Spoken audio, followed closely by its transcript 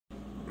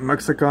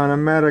Mexican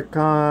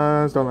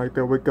Americans don't like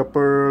to wake up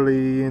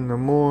early in the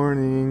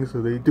morning,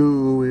 so they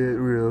do it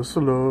real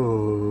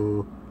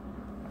slow.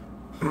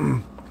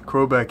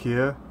 Crow back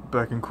here,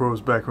 back in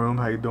Crow's back room.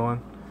 How you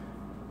doing?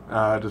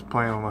 Just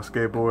playing with my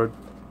skateboard.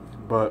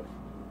 But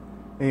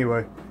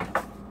anyway,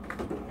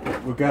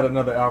 we got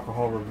another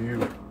alcohol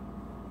review,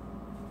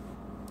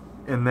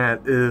 and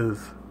that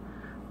is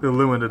the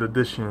limited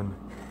edition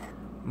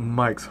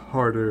Mike's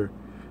Harder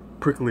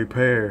Prickly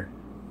Pear.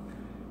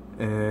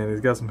 And he's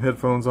got some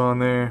headphones on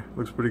there.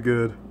 Looks pretty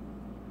good.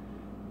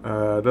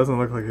 Doesn't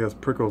look like he has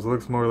prickles. It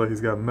looks more like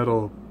he's got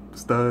metal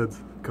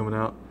studs coming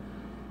out.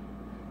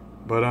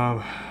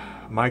 But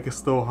Mike is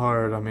still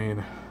hard. I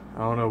mean, I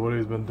don't know what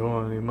he's been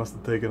doing. He must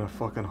have taken a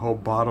fucking whole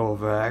bottle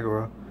of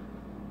Viagra.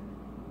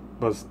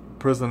 But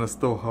prison is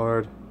still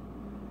hard.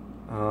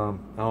 I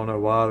don't know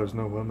why there's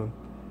no women.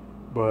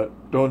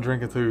 But don't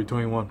drink until you're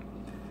 21.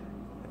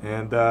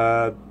 And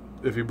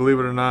if you believe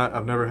it or not,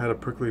 I've never had a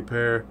prickly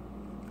pear.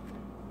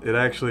 It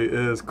actually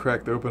is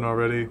cracked open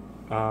already.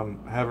 I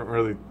haven't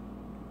really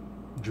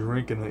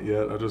drinking it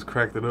yet. I just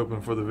cracked it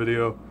open for the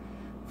video.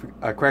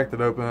 I cracked it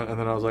open and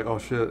then I was like, oh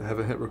shit,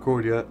 haven't hit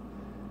record yet.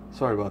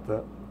 Sorry about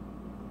that.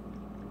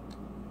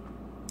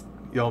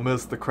 Y'all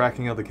missed the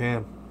cracking of the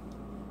can.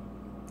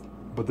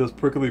 But this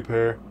prickly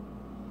pear,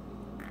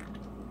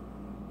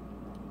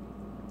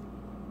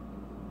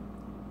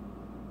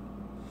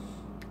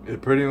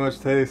 it pretty much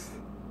tastes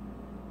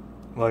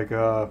like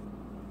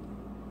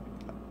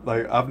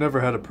I've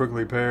never had a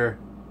prickly pear,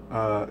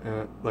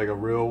 like a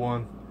real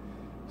one.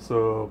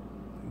 So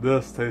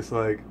this tastes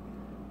like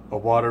a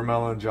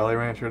watermelon Jolly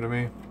Rancher to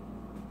me.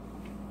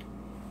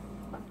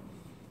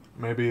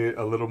 Maybe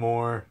a little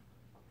more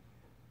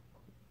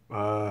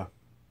on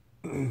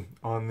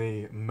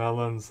the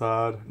melon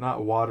side.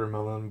 Not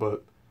watermelon,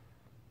 but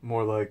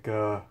more like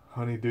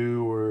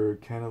honeydew or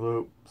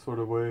cantaloupe sort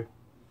of way.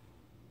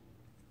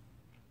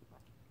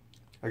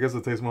 I guess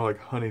it tastes more like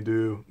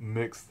honeydew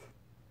mixed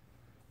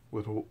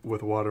with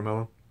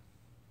watermelon.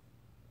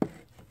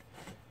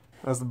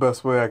 That's the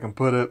best way I can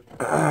put it.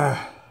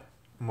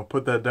 I'm gonna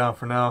put that down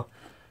for now,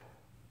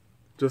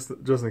 just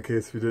in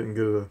case if you didn't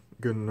get a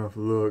good enough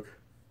look.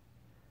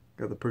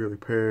 Got the prickly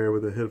pear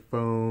with the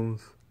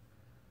headphones.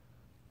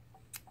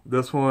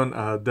 This one,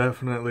 I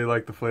definitely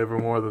like the flavor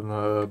more than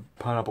the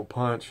pineapple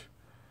punch.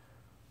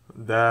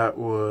 That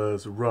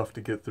was rough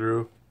to get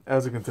through.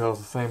 As you can tell,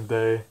 it's the same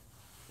day.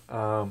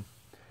 I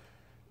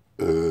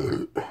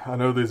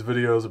know these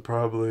videos are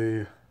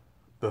probably,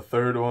 the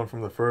third one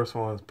from the first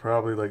one is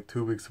probably like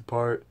 2 weeks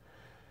apart.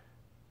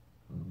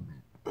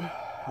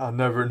 I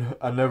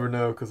never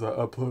know because I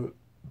upload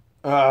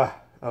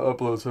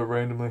so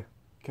randomly.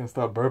 Can't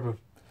stop burping.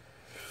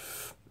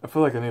 I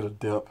feel like I need a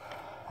dip.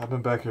 I've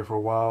been back here for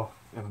a while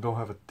and I don't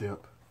have a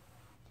dip.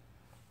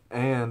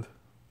 And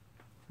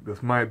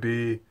this might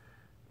be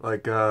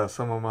like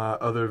some of my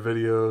other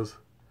videos,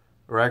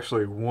 or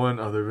actually one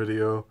other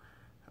video.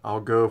 I'll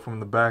go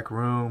from the back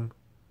room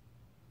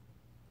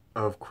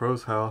of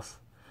Crow's house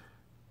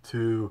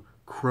to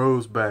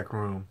Crow's back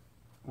room,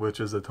 which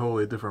is a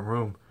totally different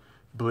room,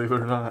 believe it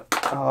or not.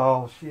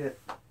 Oh shit,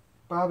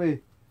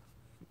 Bobby!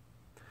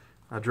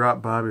 I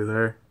dropped Bobby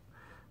there.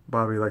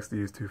 Bobby likes to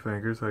use 2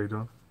 fingers. How you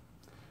doing?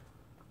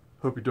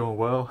 Hope you're doing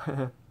well.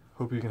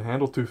 Hope you can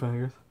handle 2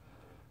 fingers.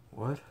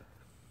 What?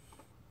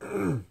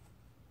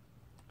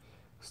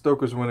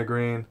 Stoker's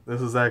Wintergreen.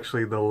 This is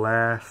actually the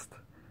last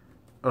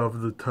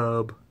of the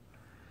tub.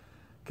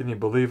 Can you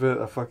believe it?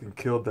 I fucking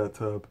killed that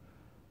tub.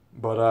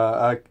 But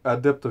I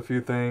dipped a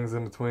few things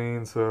in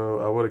between, so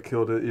I would have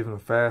killed it even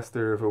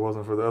faster if it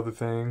wasn't for the other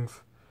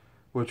things,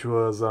 which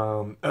was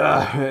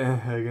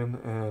Hagen,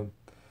 and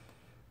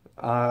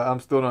I'm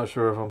still not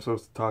sure if I'm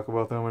supposed to talk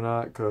about them or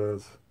not,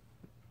 because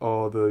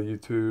all the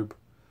YouTube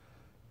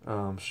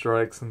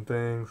strikes and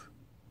things.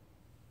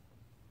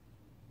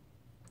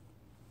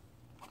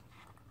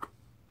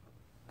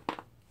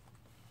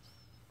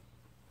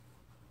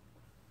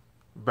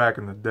 Back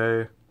in the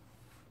day.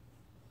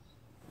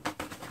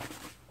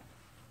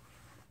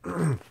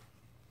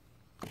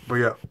 But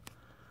yeah,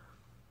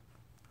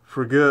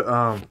 forget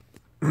going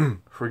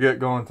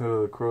to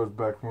the Crow's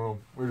back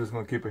room. We're just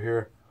gonna keep it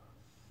here.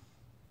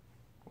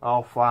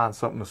 I'll find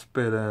something to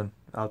spit in.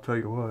 I'll tell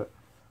you what.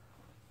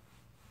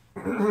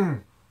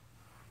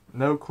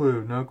 No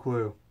clue.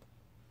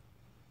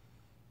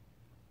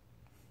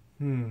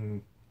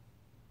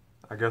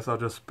 I guess I'll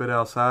just spit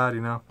outside,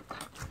 you know.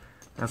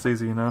 That's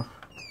easy enough.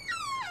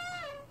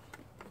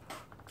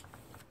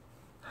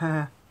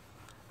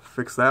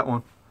 Fix that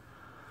one.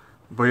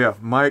 But yeah,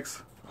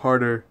 Mike's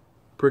Harder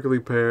Prickly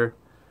Pear.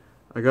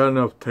 I got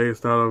enough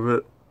taste out of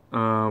it.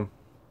 I'm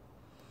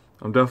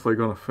definitely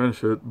gonna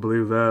finish it,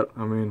 believe that.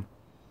 I mean,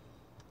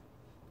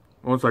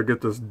 once I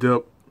get this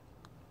dip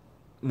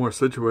more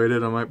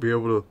situated, I might be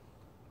able to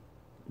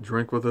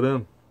drink with it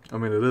in. I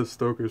mean, it is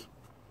Stoker's.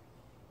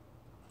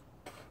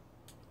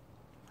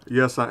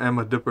 Yes, I am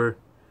a dipper.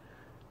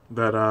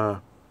 That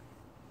I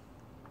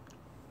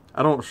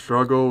don't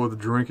struggle with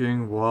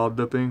drinking while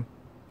dipping,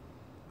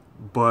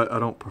 but I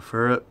don't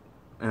prefer it.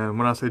 And And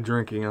when I say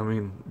drinking, I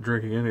mean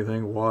drinking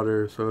anything,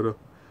 water, soda,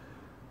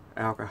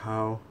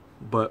 alcohol.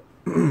 But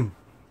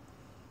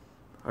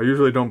I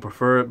usually don't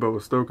prefer it, but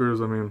with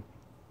Stoker's, I mean,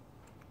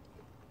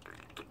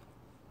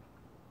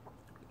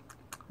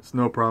 it's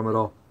no problem at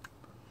all.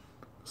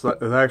 So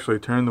it actually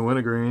turned the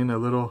wintergreen a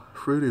little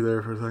fruity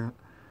there for a second.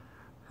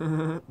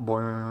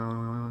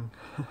 Boing.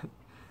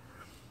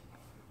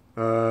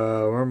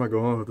 Where am I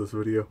going with this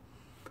video?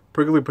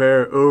 Prickly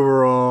Pear,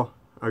 overall,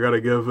 I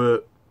gotta give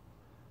it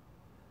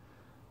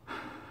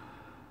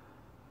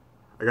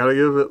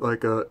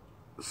like a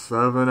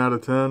 7 out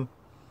of 10.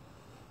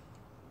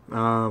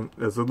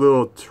 It's a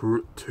little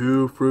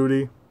too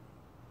fruity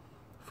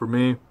for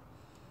me.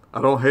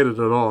 I don't hate it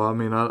at all. I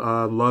mean,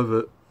 I love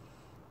it,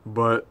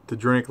 but to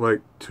drink like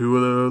 2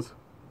 of those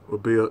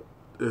would be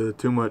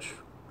too much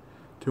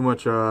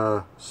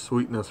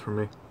sweetness for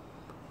me.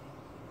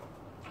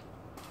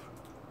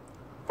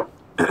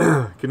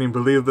 Can you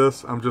believe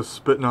this? I'm just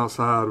spitting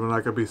outside when I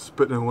could be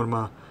spitting in one of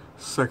my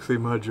sexy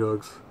mud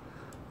jugs.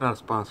 Not a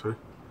sponsor,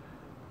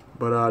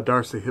 but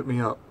Darcy, hit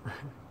me up.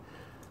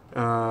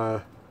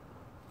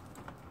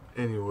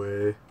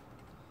 Anyway,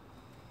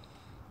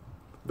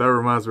 that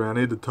reminds me, I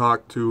need to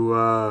talk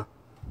to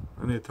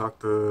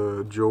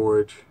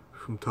George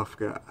from Tough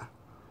Guy.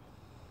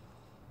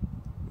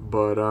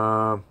 But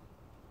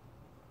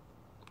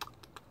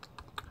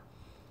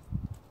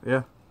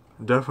yeah,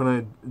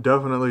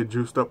 definitely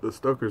juiced up the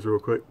Stokers real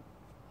quick.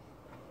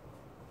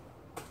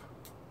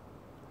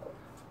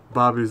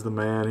 Bobby's the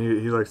man.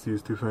 He likes to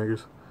use 2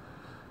 fingers.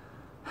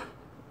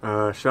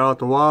 Shout out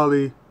to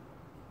Wally.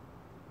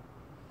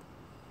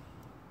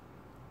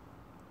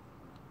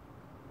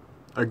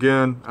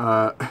 Again,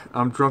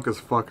 I'm drunk as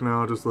fuck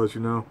now, just to let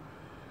you know.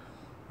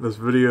 This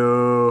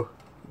video,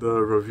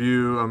 the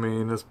review, I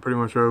mean, it's pretty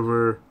much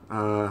over.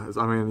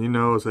 I mean, you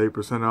know, it's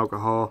 8%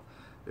 alcohol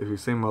if you've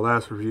seen my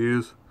last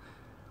reviews.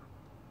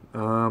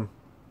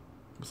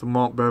 It's a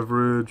malt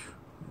beverage,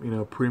 you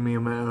know,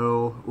 premium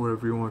ale,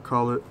 whatever you want to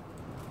call it.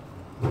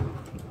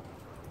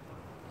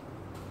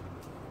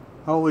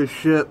 Holy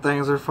shit,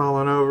 things are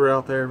falling over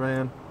out there,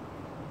 man.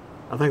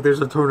 I think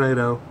there's a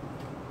tornado.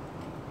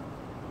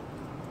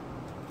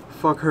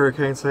 Fuck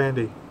Hurricane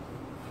Sandy.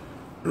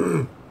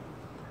 Yeah,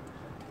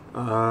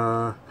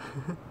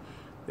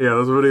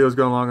 this video's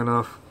gone long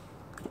enough.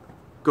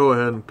 Go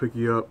ahead and pick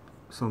you up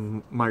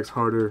some Mike's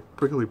Harder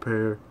Prickly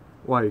Pear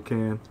while you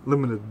can.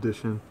 Limited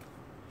edition.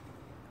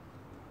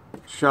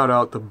 Shout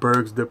out to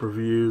Berg's Dip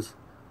Reviews.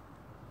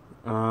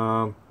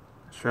 Shout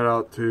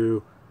out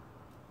to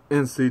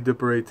NC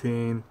Dipper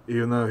 18,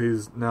 even though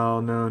he's now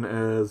known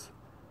as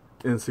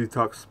NC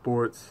Talk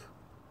Sports.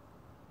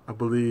 I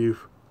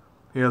believe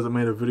he hasn't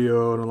made a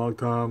video in a long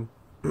time,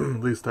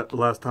 at least the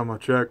last time I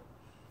checked.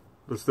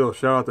 But still,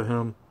 shout out to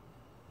him.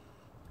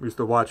 I used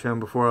to watch him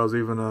before I was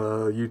even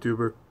a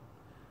YouTuber.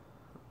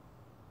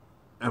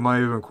 Am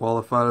I even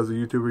qualified as a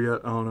YouTuber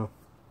yet? I don't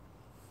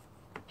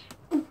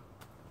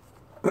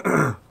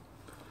know.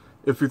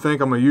 If you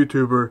think I'm a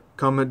YouTuber,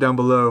 comment down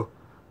below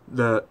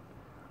that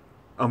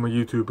I'm a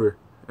YouTuber.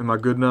 Am I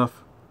good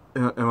enough?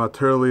 Am I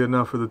turtly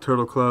enough for the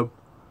Turtle Club?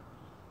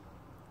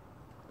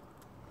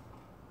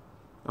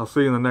 I'll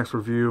see you in the next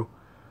review.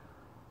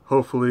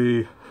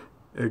 Hopefully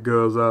it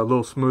goes a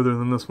little smoother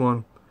than this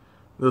one.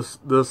 This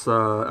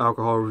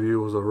alcohol review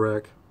was a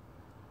wreck.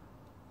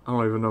 I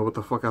don't even know what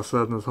the fuck I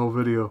said in this whole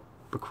video.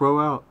 But crow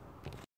out.